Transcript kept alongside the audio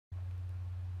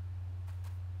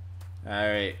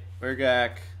Alright, we're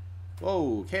back.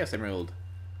 Whoa, Chaos Emerald.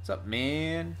 What's up,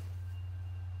 man?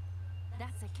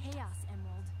 That's a Chaos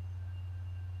Emerald.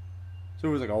 So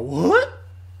it was like, a what?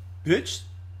 Bitch?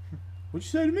 What'd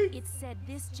you say to me? It said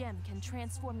this gem can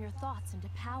transform your thoughts into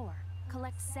power.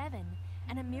 Collect 7,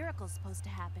 and a miracle's supposed to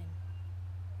happen.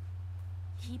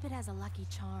 Keep it as a lucky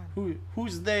charm.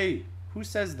 Who's they? Who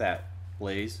says that,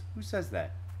 Blaze? Who says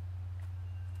that?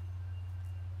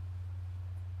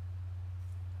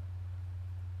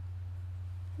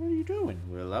 What are you doing,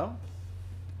 Willow?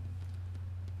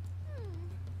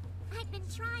 I've been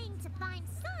trying to find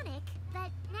Sonic,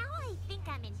 but now I think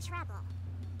I'm in trouble.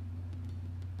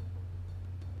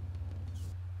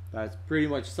 That pretty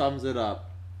much sums it up.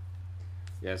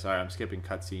 Yeah, sorry, I'm skipping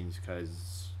cutscenes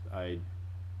because I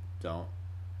don't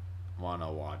want to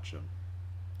watch them.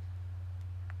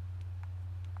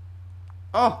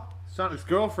 Oh, Sonic's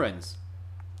girlfriends.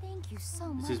 Thank you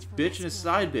so much. It's his bitch and his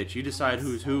side bitch. You decide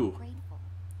who's who.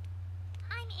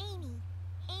 I'm Amy.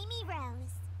 Amy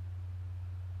Rose.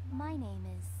 My name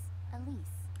is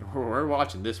Elise. We're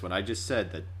watching this one. I just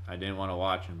said that I didn't want to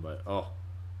watch him, but oh.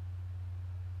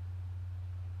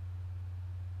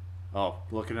 Oh,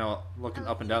 looking up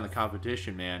and down the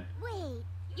competition, man. Wait,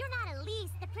 you're not Elise,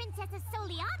 the Princess of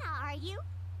Soliana, are you?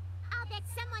 I'll bet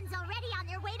someone's already on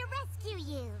their way to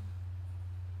rescue you.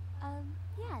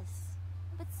 Yes.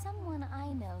 But someone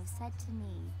I know said to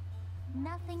me,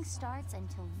 nothing starts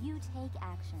until you take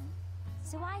action.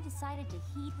 So I decided to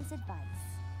heed his advice.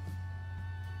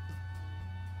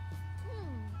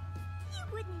 You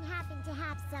wouldn't happen to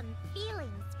have some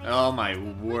feelings for Oh this my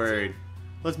person, would word. you?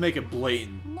 Let's make it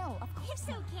blatant. No, of course It's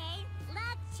not. okay.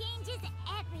 Love changes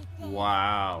everything.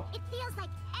 Wow. It feels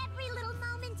like every little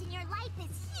moment in your life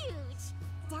is huge,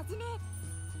 doesn't it?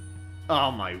 Oh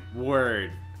my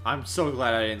word. I'm so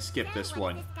glad I didn't skip So this what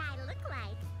one. does this guy look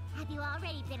like? Have you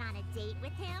already been on a date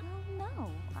with him?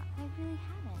 No, I really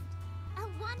haven't. A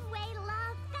one-way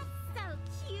love? That's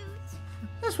so cute.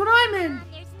 That's what I'm in.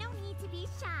 There's no need to be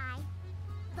shy.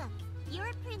 Look, you're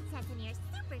a princess and you're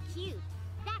super cute.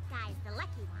 That guy's the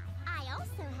lucky one. I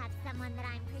also have someone that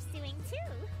I'm pursuing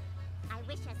too. I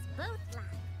wish us both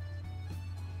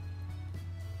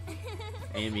luck.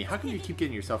 Amy, how can you keep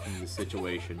getting yourself into this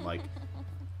situation? Like,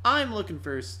 I'm looking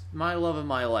for my love of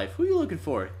my life. Who are you looking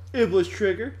for? Iblis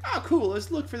Trigger. Oh, cool. Let's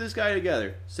look for this guy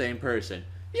together. Same person.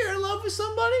 You're in love with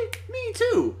somebody? Me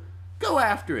too. Go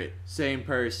after it. Same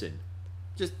person.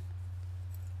 Just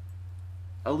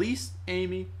Elise,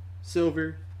 Amy,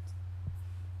 Silver.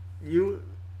 You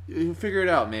figure it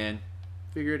out, man.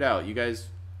 Figure it out. You guys,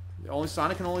 only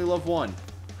Sonic can only love one.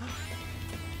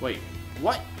 Wait,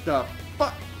 what the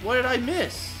fuck? What did I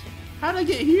miss? How did I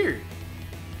get here?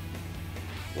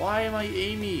 Why am I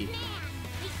Amy? Man,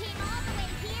 we came all the way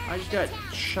here I just to got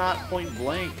town. shot point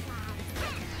blank.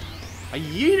 I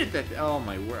yeeted that. Oh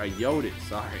my word! I yoed it.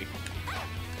 Sorry.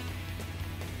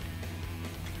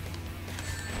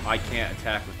 I can't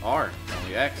attack with R.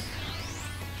 Only X.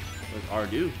 What does R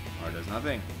do? R does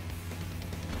nothing.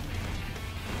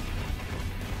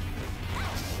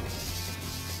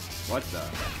 What the?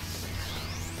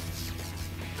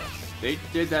 They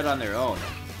did that on their own.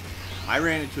 I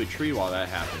ran into a tree while that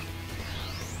happened.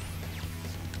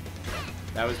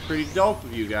 That was pretty dope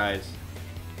of you guys.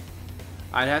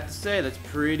 I'd have to say, that's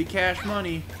pretty cash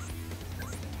money.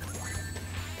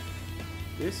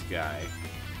 This guy.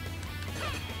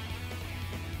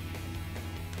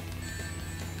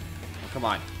 Oh, come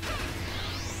on.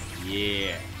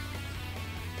 Yeah.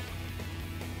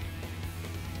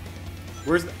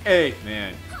 Where's the A,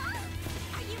 man?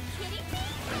 Are you kidding me?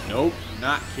 Nope,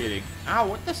 not kidding. Ow,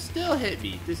 what the still hit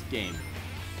me? This game.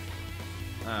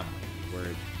 Oh my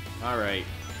word. Alright.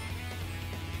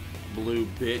 Blue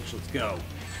bitch, let's go.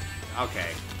 Okay,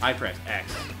 I press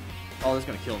X. Oh, that's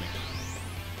gonna kill me.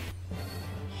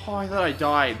 Oh, I thought I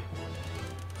died.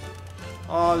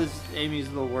 Oh, this Amy's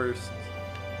the worst.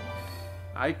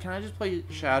 Can I just play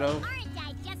Shadow? Aren't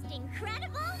I just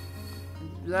incredible?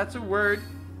 That's a word.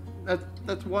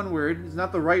 That's one word. It's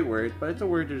not the right word, but it's a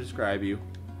word to describe you.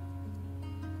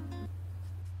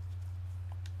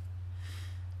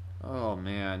 Oh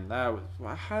man, that was.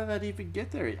 How did that even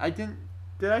get there? I didn't.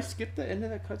 Did I skip the end of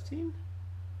that cutscene?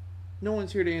 No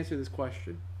one's here to answer this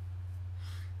question.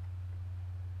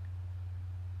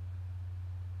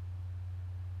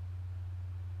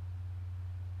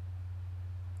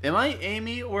 Am I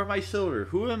Amy or am I Silver?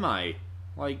 Who am I?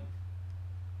 Like,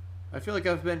 I feel like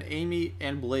I've been Amy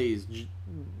and Blaze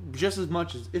just as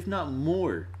much as, if not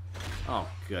more. Oh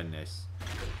goodness.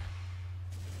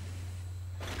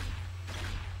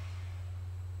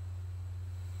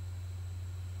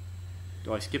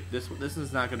 Do I skip this one? This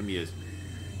is not going to be as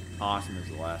awesome as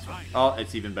the last one. Oh,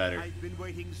 it's even better. I've been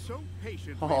waiting so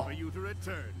patiently for you to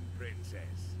return, Princess.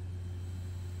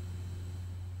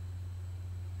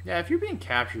 Yeah, if you're being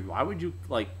captured, why would you,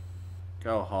 like,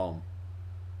 go home?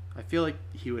 I feel like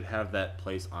he would have that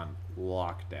place on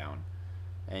lockdown.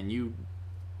 And you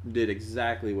did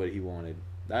exactly what he wanted.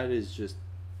 That is just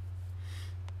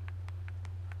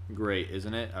great,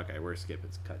 isn't it? Okay, we're skipping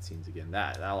cutscenes again.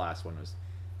 That last one was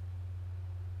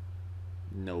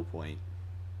no point.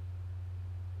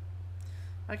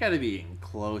 I gotta be getting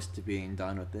close to being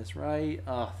done with this, right?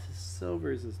 Oh,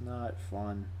 Silvers is not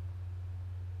fun.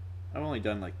 I've only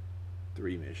done like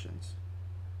 3 missions.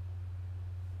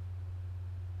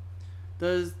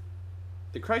 Does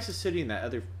the Crisis City and that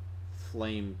other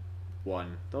flame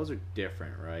one, those are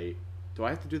different, right? Do I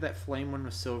have to do that flame one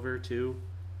with Silver too?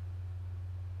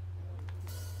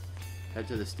 Head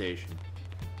to the station.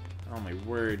 Oh my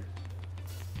word.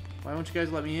 Why won't you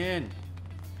guys let me in?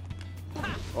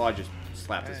 Oh, I just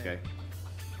slapped this guy.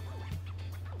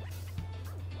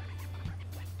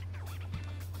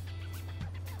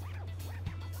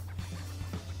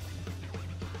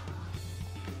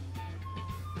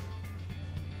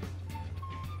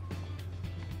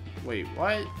 Wait,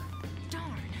 what? Darn.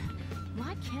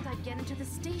 Why can't I get into the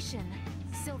station?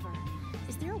 Silver,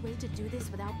 is there a way to do this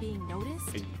without being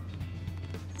noticed?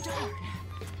 Darn.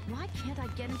 Why can't I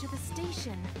get into the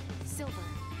station? Silver,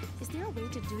 is there a way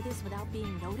to do this without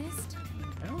being noticed?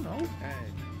 I don't know.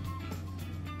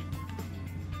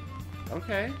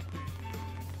 Okay.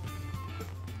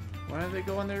 Why don't they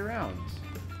go on their rounds?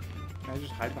 Can I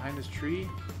just hide behind this tree?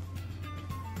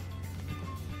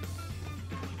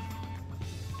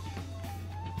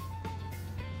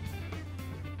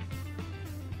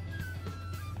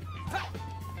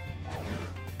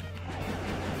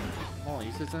 Oh,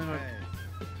 he said something about...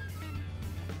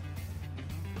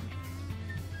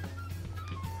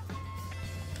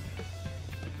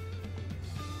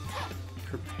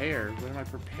 Prepare? What am I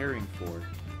preparing for?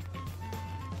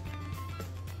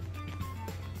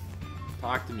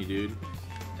 Talk to me, dude.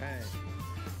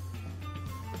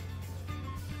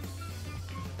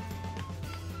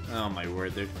 Oh my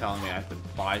word, they're telling me I have to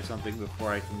buy something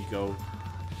before I can go.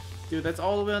 Dude, that's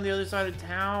all the way on the other side of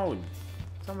town.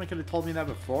 Someone could have told me that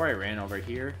before I ran over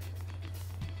here.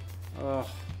 Ugh.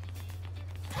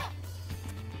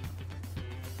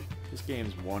 This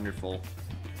game's wonderful.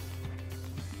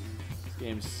 This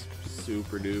game's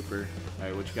super duper.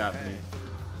 Alright, what you got for me?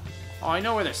 Oh, I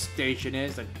know where the station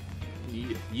is. Like,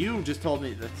 you just told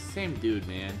me. That's the same dude,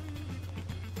 man.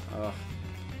 Ugh.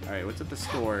 Alright, what's at the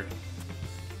store?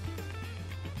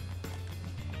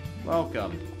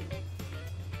 Welcome.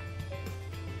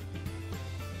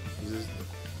 Is this...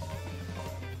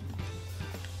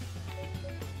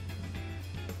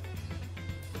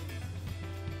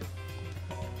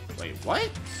 Wait, what?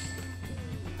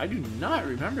 I do not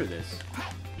remember this.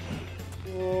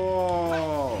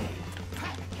 Whoa.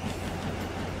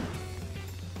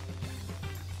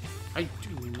 I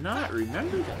do not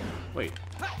remember that. Wait.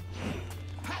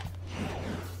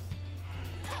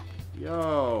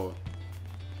 Yo.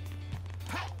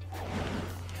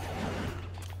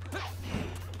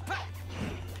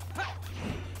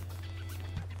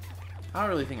 I don't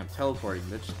really think I'm teleporting.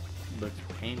 That just looks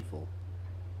painful.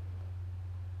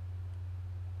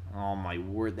 Oh my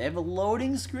word, they have a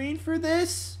loading screen for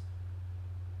this?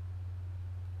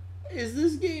 Is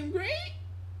this game great?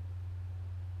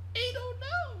 I don't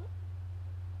know.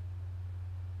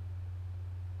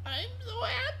 I'm so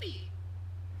happy.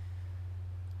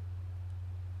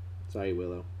 Sorry,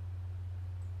 Willow.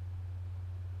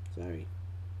 Sorry.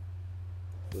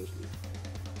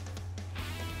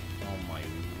 Oh my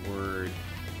word.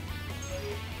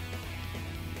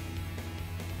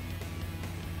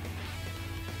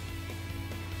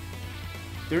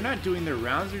 They're not doing their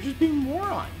rounds, they're just being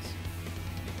morons.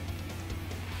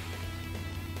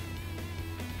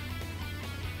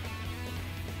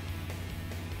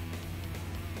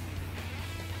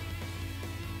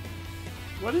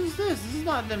 What is this? This is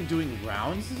not them doing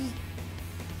rounds. This is...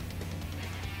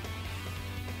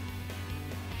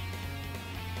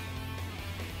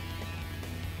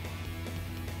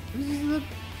 This is the...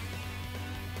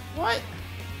 What?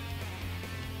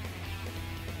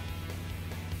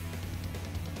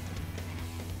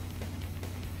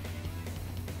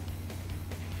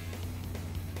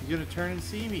 He's gonna turn and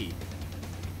see me.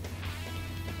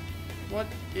 What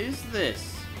is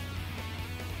this?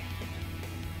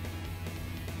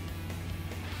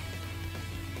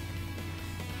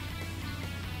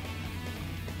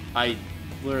 I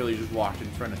literally just walked in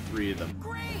front of 3 of them.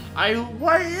 Great!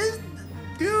 What is...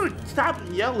 Dude, stop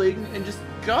yelling and just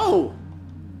go.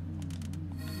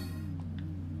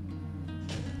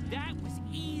 That was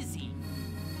easy.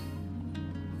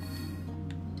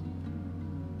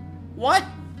 What?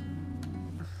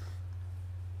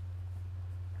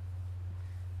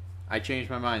 I changed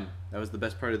my mind. That was the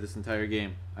best part of this entire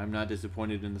game. I'm not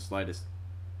disappointed in the slightest.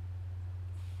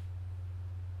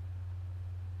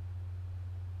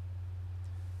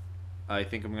 I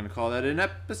think I'm going to call that an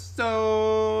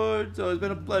episode. So it's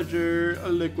been a pleasure, a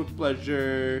liquid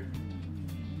pleasure.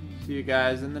 See you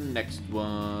guys in the next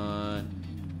one.